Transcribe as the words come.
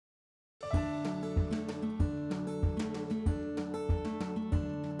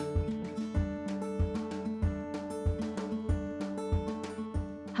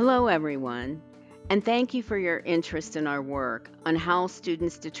Hello, everyone, and thank you for your interest in our work on how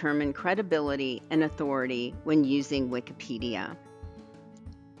students determine credibility and authority when using Wikipedia.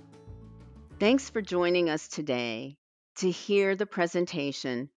 Thanks for joining us today to hear the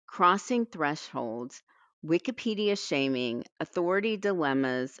presentation, Crossing Thresholds, Wikipedia Shaming, Authority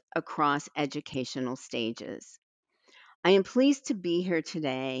Dilemmas Across Educational Stages. I am pleased to be here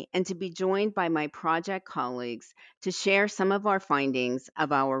today and to be joined by my project colleagues to share some of our findings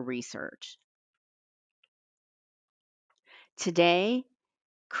of our research. Today,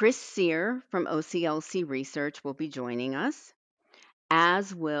 Chris Sear from OCLC Research will be joining us,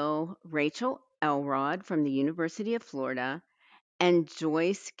 as will Rachel Elrod from the University of Florida and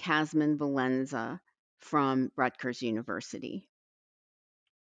Joyce Casman-Valenza from Rutgers University.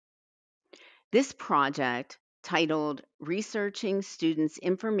 This project, titled Researching Students'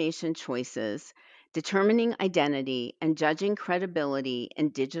 Information Choices, Determining Identity and Judging Credibility in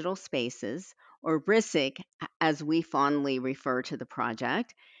Digital Spaces, or RISIC as we fondly refer to the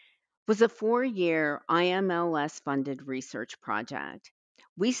project, was a 4-year IMLS-funded research project.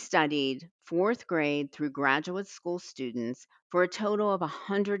 We studied 4th grade through graduate school students for a total of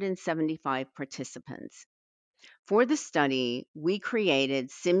 175 participants. For the study, we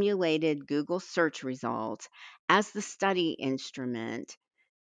created simulated Google search results as the study instrument.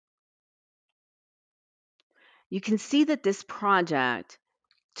 You can see that this project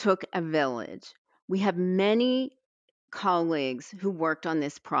took a village. We have many colleagues who worked on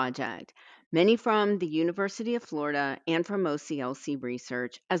this project, many from the University of Florida and from OCLC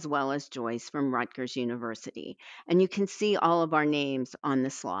Research, as well as Joyce from Rutgers University. And you can see all of our names on the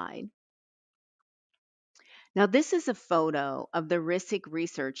slide. Now, this is a photo of the RISIC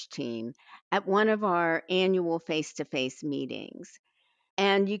research team at one of our annual face-to-face meetings.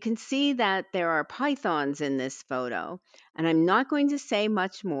 And you can see that there are pythons in this photo. And I'm not going to say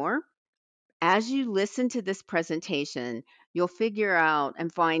much more. As you listen to this presentation, you'll figure out and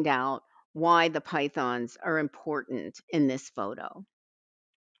find out why the pythons are important in this photo.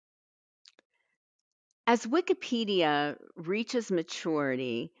 As Wikipedia reaches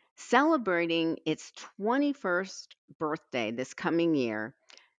maturity, celebrating its 21st birthday this coming year,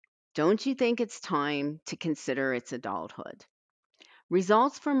 don't you think it's time to consider its adulthood?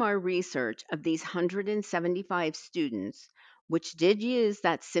 Results from our research of these 175 students, which did use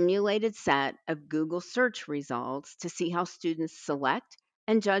that simulated set of Google search results to see how students select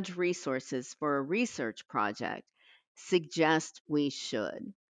and judge resources for a research project, suggest we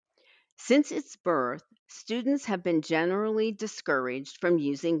should. Since its birth, students have been generally discouraged from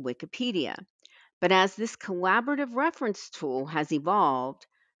using Wikipedia. But as this collaborative reference tool has evolved,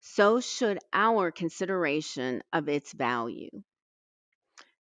 so should our consideration of its value.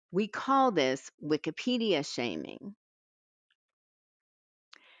 We call this Wikipedia shaming.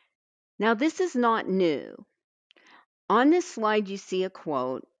 Now, this is not new. On this slide, you see a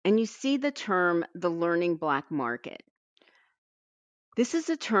quote, and you see the term the learning black market. This is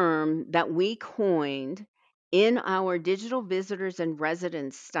a term that we coined in our digital visitors and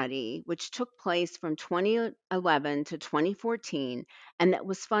residents study, which took place from 2011 to 2014, and that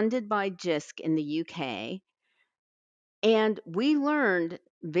was funded by JISC in the UK. And we learned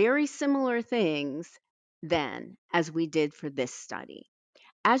very similar things then as we did for this study.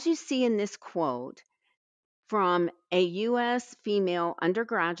 As you see in this quote from a US female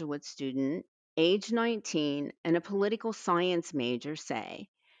undergraduate student, age 19, and a political science major say,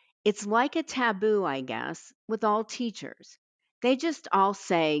 it's like a taboo, I guess, with all teachers. They just all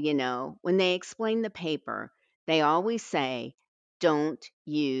say, when they explain the paper, they always say, don't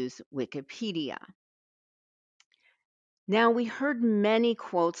use Wikipedia. Now, we heard many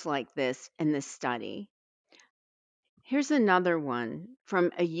quotes like this in this study. Here's another one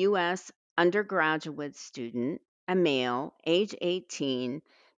from a U.S. undergraduate student, a male, age 18,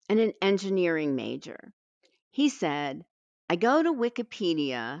 and an engineering major. He said, I go to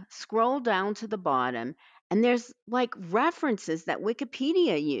Wikipedia, scroll down to the bottom, and there's like references that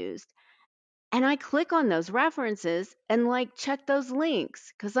Wikipedia used. And I click on those references and like check those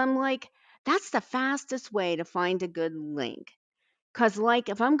links because I'm like, that's the fastest way to find a good link. Because, like,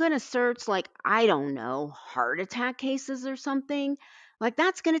 if I'm going to search, like, I don't know, heart attack cases or something, like,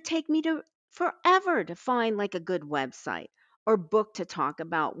 that's going to take me to forever to find, like, a good website or book to talk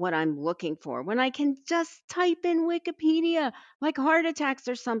about what I'm looking for when I can just type in Wikipedia, like heart attacks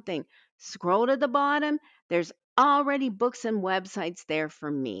or something. Scroll to the bottom, there's already books and websites there for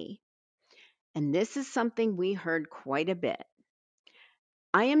me. And this is something we heard quite a bit.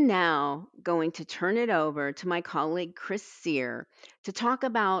 I am now going to turn it over to my colleague Chris Sear to talk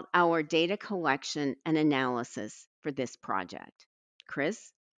about our data collection and analysis for this project.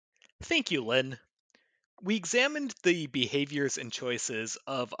 Chris? Thank you, Lynn. We examined the behaviors and choices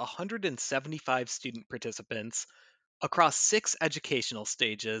of 175 student participants across 6 educational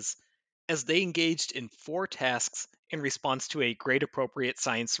stages as they engaged in 4 tasks in response to a grade appropriate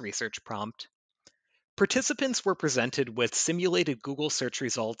science research prompt. Participants were presented with simulated Google search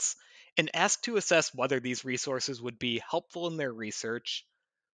results and asked to assess whether these resources would be helpful in their research,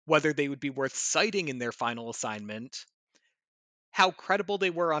 whether they would be worth citing in their final assignment, how credible they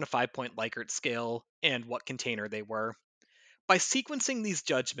were on a 5 point Likert scale, and what container they were. By sequencing these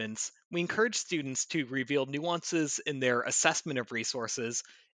judgments, we encourage students to reveal nuances in their assessment of resources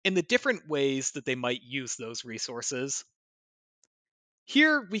in the different ways that they might use those resources.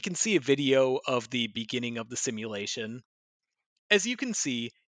 Here we can see a video of the beginning of the simulation. As you can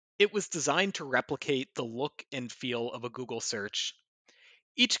see, it was designed to replicate the look and feel of a Google search.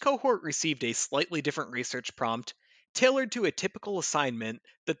 Each cohort received a slightly different research prompt tailored to a typical assignment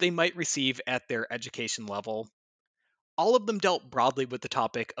that they might receive at their education level. All of them dealt broadly with the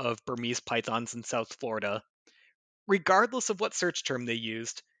topic of Burmese pythons in South Florida. Regardless of what search term they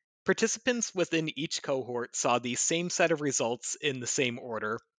used, participants within each cohort saw the same set of results in the same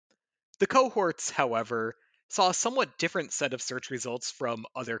order. The cohorts, however, saw a somewhat different set of search results from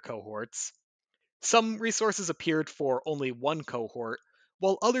other cohorts. Some resources appeared for only one cohort,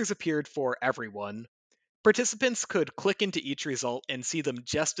 while others appeared for everyone. Participants could click into each result and see them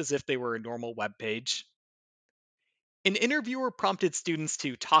just as if they were a normal web page. An interviewer prompted students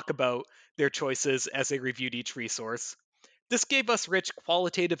to talk about their choices as they reviewed each resource. This gave us rich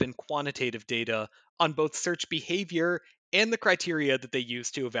qualitative and quantitative data on both search behavior and the criteria that they use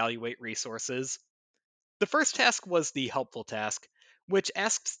to evaluate resources. The first task was the helpful task, which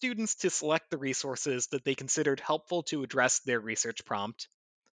asked students to select the resources that they considered helpful to address their research prompt.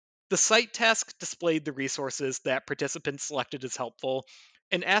 The cite task displayed the resources that participants selected as helpful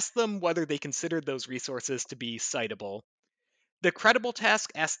and asked them whether they considered those resources to be citable. The credible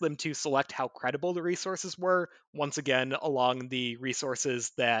task asked them to select how credible the resources were, once again, along the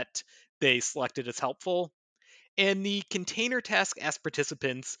resources that they selected as helpful. And the container task asked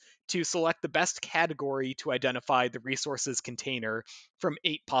participants to select the best category to identify the resource's container from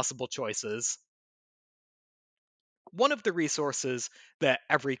 8 possible choices. One of the resources that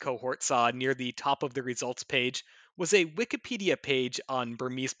every cohort saw near the top of the results page was a Wikipedia page on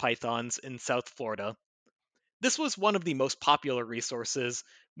Burmese pythons in South Florida. This was one of the most popular resources,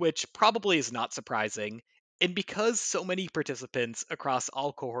 which probably is not surprising, and because so many participants across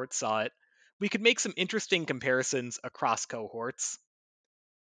all cohorts saw it, we could make some interesting comparisons across cohorts.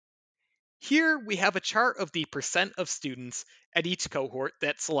 Here we have a chart of the percent of students at each cohort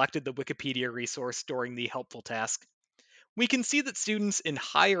that selected the Wikipedia resource during the helpful task. We can see that students in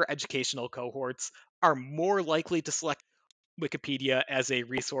higher educational cohorts are more likely to select Wikipedia as a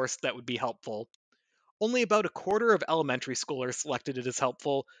resource that would be helpful. Only about a quarter of elementary schoolers selected it as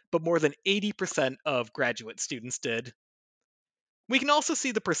helpful, but more than 80% of graduate students did. We can also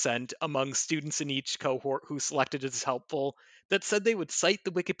see the percent among students in each cohort who selected it as helpful that said they would cite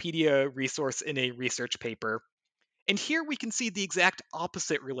the Wikipedia resource in a research paper. And here we can see the exact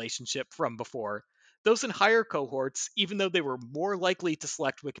opposite relationship from before. Those in higher cohorts, even though they were more likely to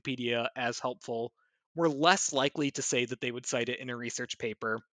select Wikipedia as helpful, were less likely to say that they would cite it in a research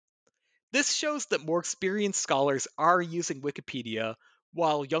paper. This shows that more experienced scholars are using Wikipedia,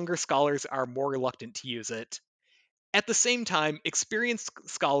 while younger scholars are more reluctant to use it. At the same time, experienced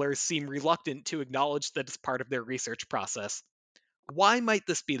scholars seem reluctant to acknowledge that it's part of their research process. Why might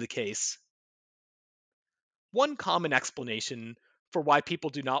this be the case? One common explanation for why people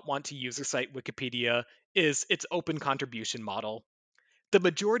do not want to use or cite Wikipedia is its open contribution model. The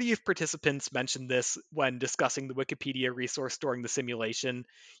majority of participants mentioned this when discussing the Wikipedia resource during the simulation,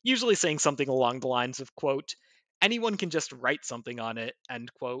 usually saying something along the lines of, quote, anyone can just write something on it,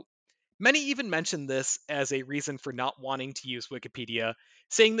 end quote. Many even mentioned this as a reason for not wanting to use Wikipedia,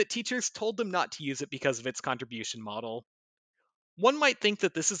 saying that teachers told them not to use it because of its contribution model. One might think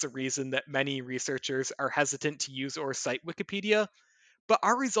that this is a reason that many researchers are hesitant to use or cite Wikipedia, but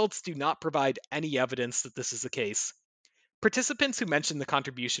our results do not provide any evidence that this is the case. Participants who mentioned the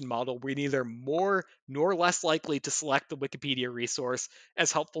contribution model were neither more nor less likely to select the Wikipedia resource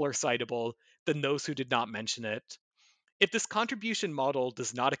as helpful or citable than those who did not mention it. If this contribution model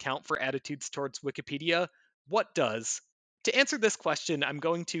does not account for attitudes towards Wikipedia, what does? To answer this question, I'm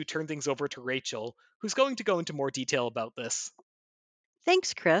going to turn things over to Rachel, who's going to go into more detail about this.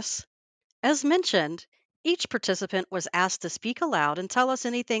 Thanks, Chris. As mentioned, each participant was asked to speak aloud and tell us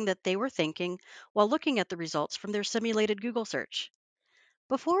anything that they were thinking while looking at the results from their simulated Google search.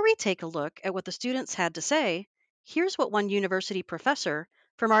 Before we take a look at what the students had to say, here's what one university professor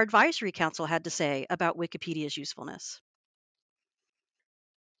from our advisory council had to say about Wikipedia's usefulness.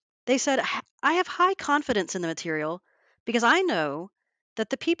 They said, I have high confidence in the material because I know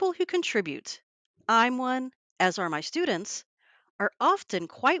that the people who contribute, I'm one, as are my students, are often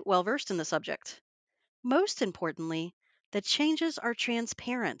quite well versed in the subject. Most importantly, the changes are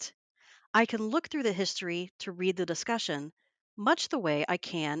transparent. I can look through the history to read the discussion, much the way I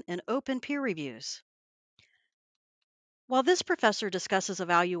can in open peer reviews. While this professor discusses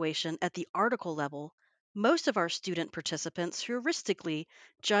evaluation at the article level, most of our student participants heuristically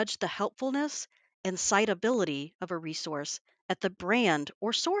judge the helpfulness and citability of a resource at the brand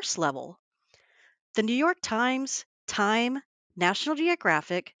or source level. The New York Times, Time, National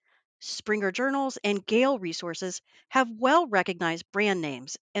Geographic, Springer Journals, and Gale resources have well recognized brand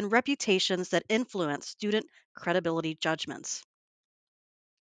names and reputations that influence student credibility judgments.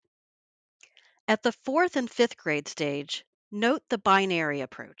 At the fourth and fifth grade stage, note the binary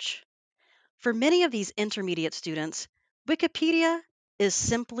approach. For many of these intermediate students, Wikipedia is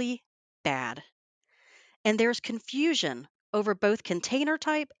simply bad, and there's confusion over both container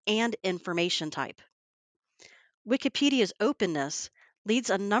type and information type. Wikipedia's openness leads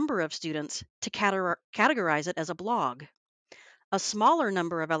a number of students to categorize it as a blog. A smaller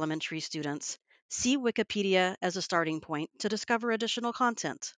number of elementary students see Wikipedia as a starting point to discover additional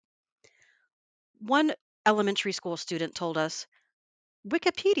content. One elementary school student told us,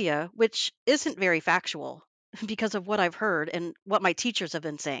 Wikipedia, which isn't very factual because of what I've heard and what my teachers have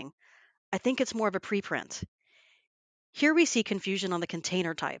been saying, I think it's more of a preprint. Here we see confusion on the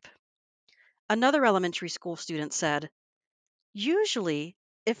container type. Another elementary school student said, usually,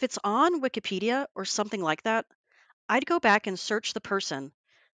 if it's on Wikipedia or something like that, I'd go back and search the person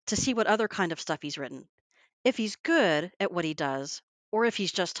to see what other kind of stuff he's written, if he's good at what he does, or if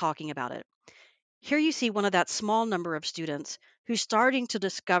he's just talking about it. Here you see one of that small number of students who's starting to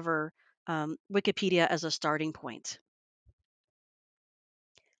discover Wikipedia as a starting point.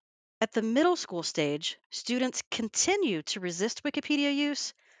 At the middle school stage, students continue to resist Wikipedia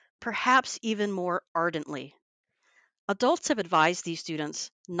use, perhaps even more ardently. Adults have advised these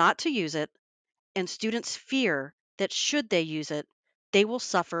students not to use it, and students fear that should they use it, they will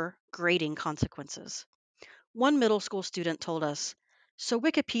suffer grading consequences. One middle school student told us, so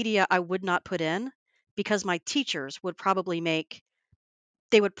Wikipedia I would not put in because my teachers would probably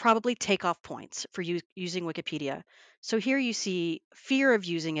take off points for using Wikipedia. So here you see fear of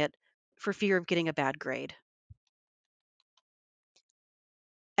using it for fear of getting a bad grade.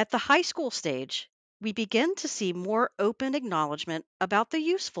 At the high school stage, we begin to see more open acknowledgement about the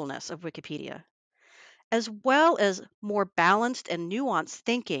usefulness of Wikipedia, as well as more balanced and nuanced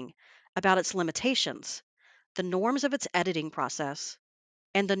thinking about its limitations, the norms of its editing process,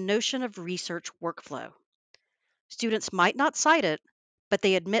 and the notion of research workflow. Students might not cite it, but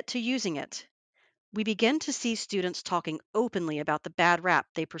they admit to using it. We begin to see students talking openly about the bad rap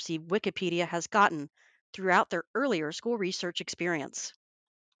they perceive Wikipedia has gotten throughout their earlier school research experience.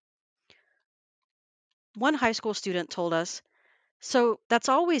 One high school student told us, so that's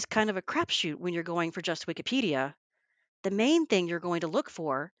always kind of a crapshoot when you're going for just Wikipedia. The main thing you're going to look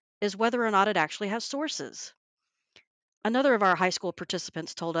for is whether or not it actually has sources. Another of our high school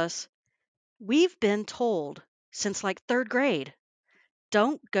participants told us, we've been told since like third grade,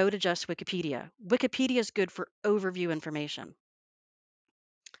 don't go to just Wikipedia. Wikipedia is good for overview information.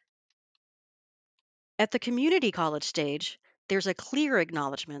 At the community college stage, there's a clear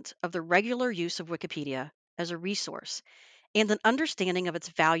acknowledgement of the regular use of Wikipedia as a resource and an understanding of its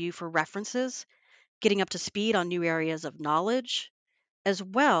value for references, getting up to speed on new areas of knowledge, as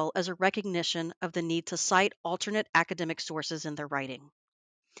well as a recognition of the need to cite alternate academic sources in their writing.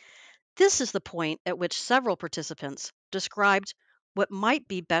 This is the point at which several participants described what might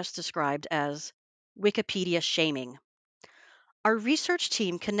be best described as Wikipedia shaming. Our research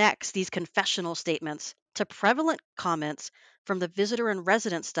team connects these confessional statements to prevalent comments from the visitor and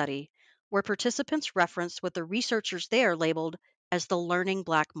resident study, where participants referenced what the researchers there labeled as the learning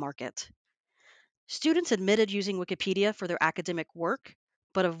black market. Students admitted using Wikipedia for their academic work,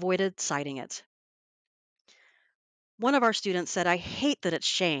 but avoided citing it. One of our students said, I hate that it's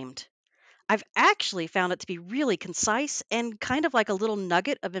shamed. I've actually found it to be really concise and kind of like a little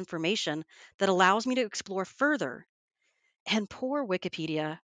nugget of information that allows me to explore further. And poor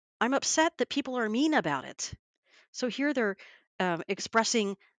Wikipedia, I'm upset that people are mean about it. So here they're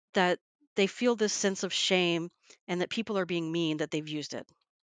expressing that they feel this sense of shame and that people are being mean that they've used it.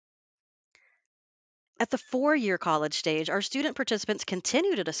 At the 4-year college stage, our student participants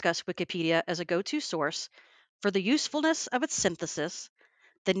continue to discuss Wikipedia as a go to source for the usefulness of its synthesis,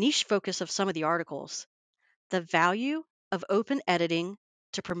 the niche focus of some of the articles, the value of open editing,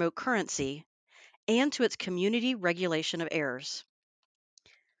 to promote currency and to its community regulation of errors.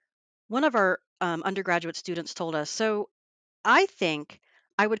 One of our undergraduate students told us, so I think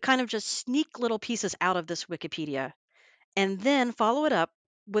I would kind of just sneak little pieces out of this Wikipedia and then follow it up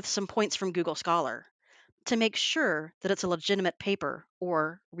with some points from Google Scholar to make sure that it's a legitimate paper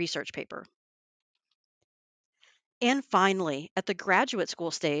or research paper. And finally, at the graduate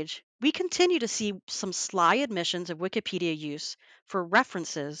school stage, we continue to see some sly admissions of Wikipedia use for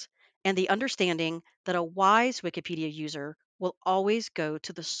references and the understanding that a wise Wikipedia user will always go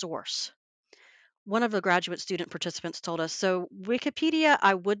to the source. One of the graduate student participants told us, so Wikipedia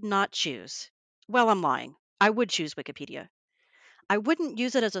I would not choose. Well, I'm lying. I would choose Wikipedia. I wouldn't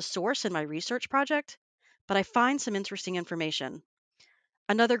use it as a source in my research project, but I find some interesting information.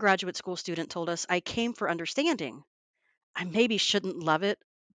 Another graduate school student told us, I came for understanding. I maybe shouldn't love it,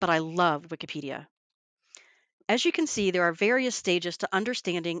 but I love Wikipedia. As you can see, there are various stages to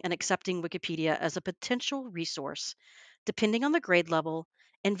understanding and accepting Wikipedia as a potential resource, depending on the grade level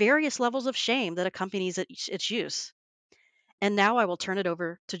and various levels of shame that accompanies its use. And now I will turn it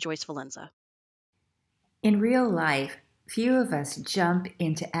over to Joyce Valenza. In real life, few of us jump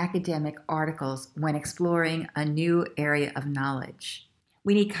into academic articles when exploring a new area of knowledge.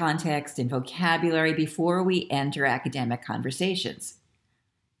 We need context and vocabulary before we enter academic conversations.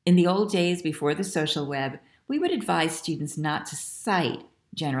 In the old days before the social web, we would advise students not to cite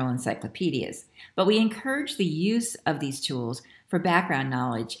general encyclopedias, but we encourage the use of these tools for background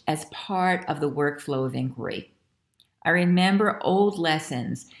knowledge as part of the workflow of inquiry. I remember old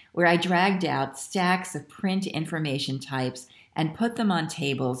lessons where I dragged out stacks of print information types and put them on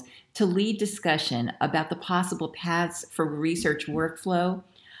tables to lead discussion about the possible paths for research workflow.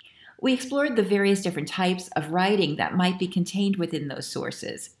 We explored the various different types of writing that might be contained within those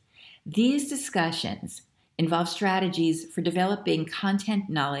sources. These discussions involve strategies for developing content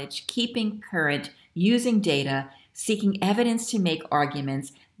knowledge, keeping current, using data, seeking evidence to make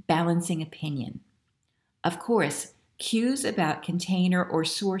arguments, balancing opinion. Of course, cues about container or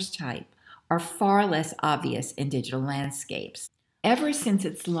source type are far less obvious in digital landscapes. Ever since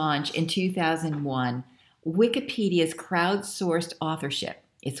its launch in 2001, Wikipedia's crowdsourced authorship,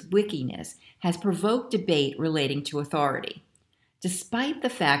 its wikiness, has provoked debate relating to authority. Despite the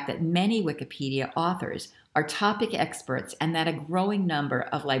fact that many Wikipedia authors are topic experts and that a growing number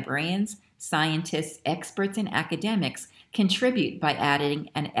of librarians, scientists, experts, and academics contribute by adding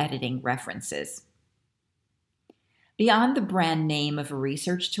and editing references. Beyond the brand name of a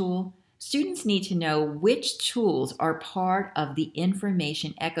research tool, students need to know which tools are part of the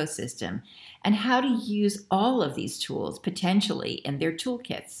information ecosystem and how to use all of these tools potentially in their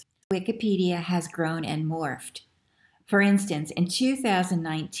toolkits. Wikipedia has grown and morphed. For instance, in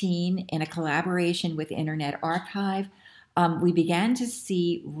 2019, in a collaboration with Internet Archive, we began to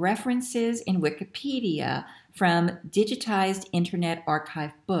see references in Wikipedia from digitized Internet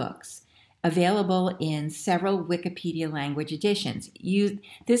Archive books available in several Wikipedia language editions.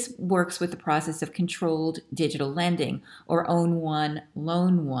 This works with the process of controlled digital lending, or Own One,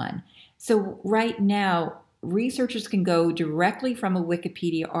 Loan One. So right now, researchers can go directly from a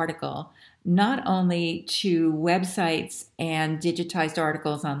Wikipedia article not only to websites and digitized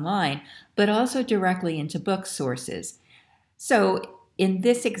articles online, but also directly into book sources. So in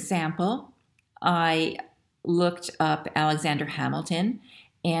this example, I looked up Alexander Hamilton,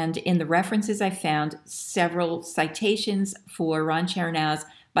 and in the references I found several citations for Ron Chernow's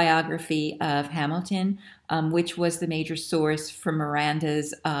biography of Hamilton, which was the major source for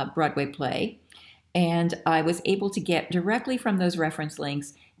Miranda's Broadway play. And I was able to get directly from those reference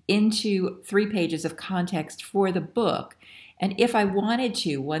links into 3 pages of context for the book. And if I wanted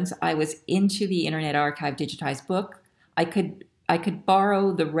to, once I was into the Internet Archive digitized book, I could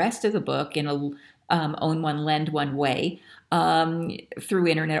borrow the rest of the book in a Own One, Lend One way through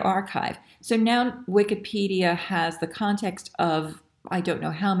Internet Archive. So now Wikipedia has the context of I don't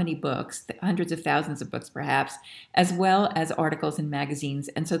know how many books, hundreds of thousands of books perhaps, as well as articles and magazines.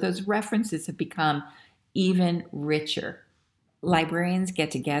 And so those references have become even richer. Librarians get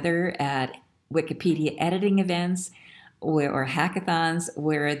together at Wikipedia editing events or hackathons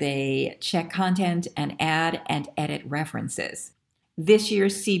where they check content and add and edit references. This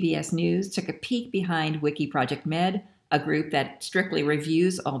year's CBS News took a peek behind Wiki Project Med, a group that strictly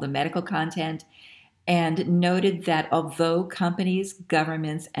reviews all the medical content, and noted that although companies,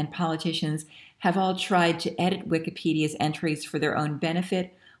 governments, and politicians have all tried to edit Wikipedia's entries for their own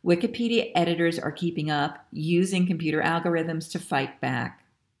benefit, Wikipedia editors are keeping up, using computer algorithms to fight back.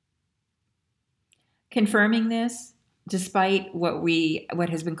 Confirming this, despite what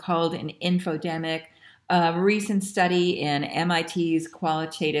has been called an infodemic, A recent study in MIT's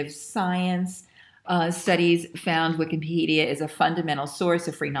qualitative science studies found Wikipedia is a fundamental source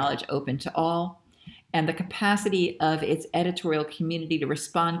of free knowledge open to all, and the capacity of its editorial community to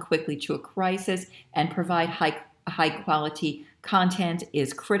respond quickly to a crisis and provide high quality content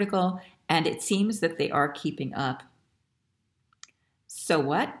is critical, and it seems that they are keeping up. So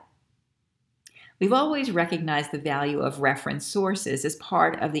what? We've always recognized the value of reference sources as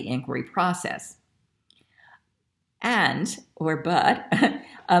part of the inquiry process. But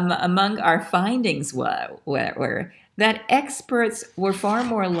among our findings were that experts were far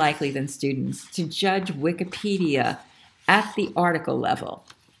more likely than students to judge Wikipedia at the article level.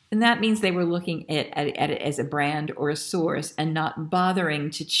 And that means they were looking at it as a brand or a source and not bothering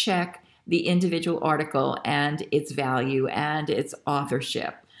to check the individual article and its value and its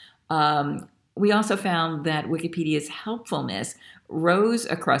authorship. We also found that Wikipedia's helpfulness rose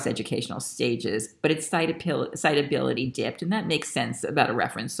across educational stages, but its citability dipped, and that makes sense about a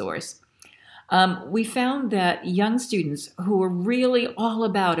reference source. We found that young students who were really all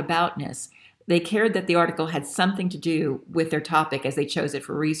about aboutness, they cared that the article had something to do with their topic as they chose it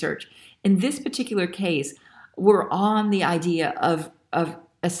for research. In this particular case, we're on the idea of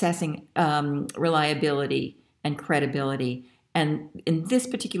assessing reliability and credibility. And in this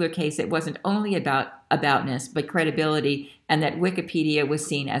particular case, it wasn't only about aboutness, but credibility, and that Wikipedia was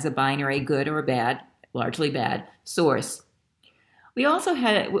seen as a binary good or bad, largely bad, source. We also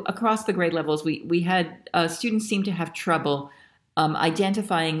had, across the grade levels, we had students seem to have trouble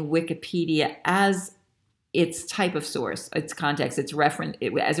identifying Wikipedia as its type of source, its context, its reference,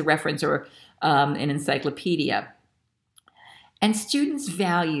 as a reference or an encyclopedia. And students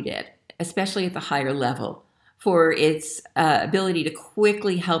valued it, especially at the higher level, for its ability to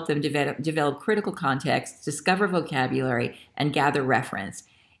quickly help them develop critical context, discover vocabulary, and gather reference.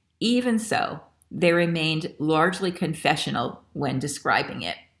 Even so, they remained largely confessional when describing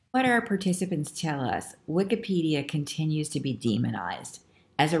it. What our participants tell us, Wikipedia continues to be demonized.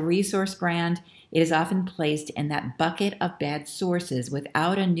 As a resource brand, it is often placed in that bucket of bad sources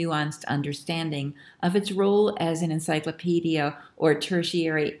without a nuanced understanding of its role as an encyclopedia or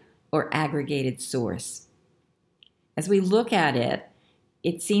tertiary or aggregated source. As we look at it,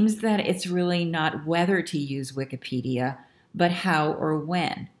 it seems that it's really not whether to use Wikipedia, but how or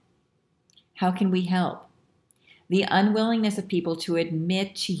when. How can we help? The unwillingness of people to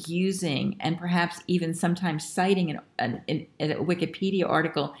admit to using and perhaps even sometimes citing a Wikipedia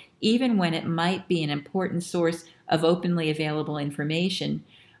article, even when it might be an important source of openly available information,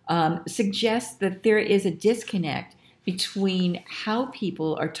 suggests that there is a disconnect between how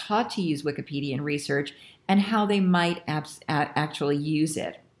people are taught to use Wikipedia in research and how they might actually use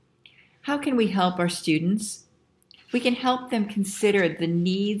it. How can we help our students? We can help them consider the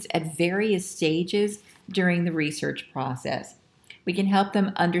needs at various stages during the research process. We can help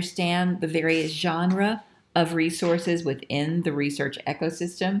them understand the various genre of resources within the research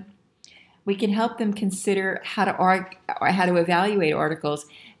ecosystem. We can help them consider how to evaluate articles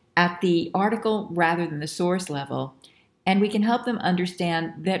at the article rather than the source level. And we can help them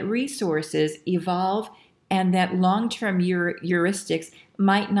understand that resources evolve and that long-term heuristics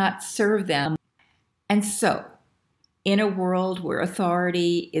might not serve them. And so, in a world where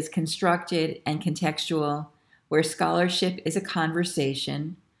authority is constructed and contextual, where scholarship is a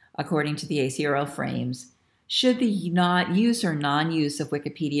conversation, according to the ACRL frames, should the use or non-use of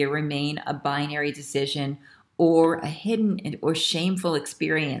Wikipedia remain a binary decision or a hidden or shameful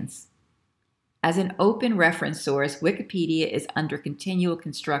experience? As an open reference source, Wikipedia is under continual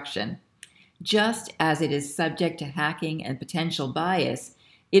construction. Just as it is subject to hacking and potential bias,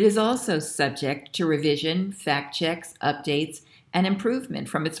 it is also subject to revision, fact checks, updates, and improvement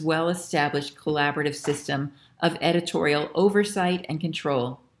from its well-established collaborative system of editorial oversight and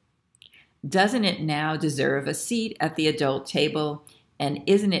control. Doesn't it now deserve a seat at the adult table? And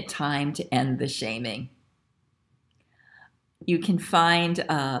isn't it time to end the shaming? You can find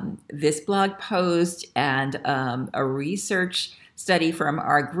this blog post and a research study from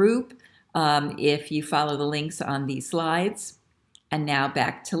our group if you follow the links on these slides. And now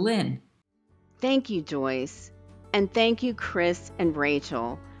back to Lynn. Thank you, Joyce. And thank you, Chris and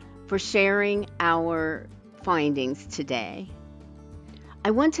Rachel, for sharing our findings today.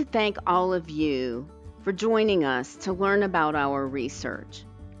 I want to thank all of you for joining us to learn about our research.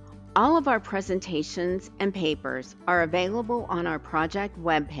 All of our presentations and papers are available on our project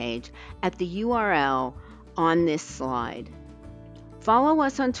webpage at the URL on this slide. Follow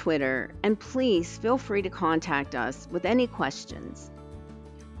us on Twitter, and please feel free to contact us with any questions.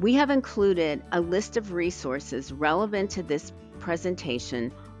 We have included a list of resources relevant to this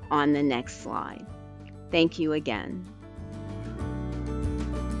presentation on the next slide. Thank you again.